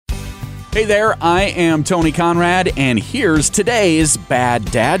Hey there, I am Tony Conrad, and here's today's bad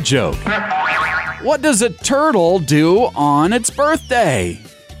dad joke. What does a turtle do on its birthday?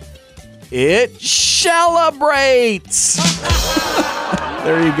 It celebrates!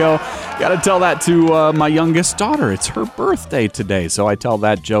 There you go. Got to tell that to my youngest daughter. It's her birthday today, so I tell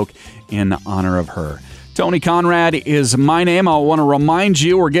that joke in honor of her. Tony Conrad is my name. I want to remind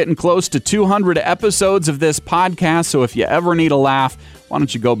you we're getting close to 200 episodes of this podcast, so if you ever need a laugh, why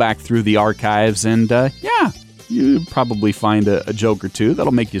don't you go back through the archives and, you probably find a joke or two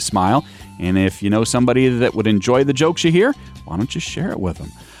that'll make you smile. And if you know somebody that would enjoy the jokes you hear, why don't you share it with them?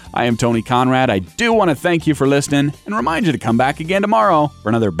 I am Tony Conrad. I do want to thank you for listening and remind you to come back again tomorrow for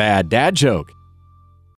another bad dad joke.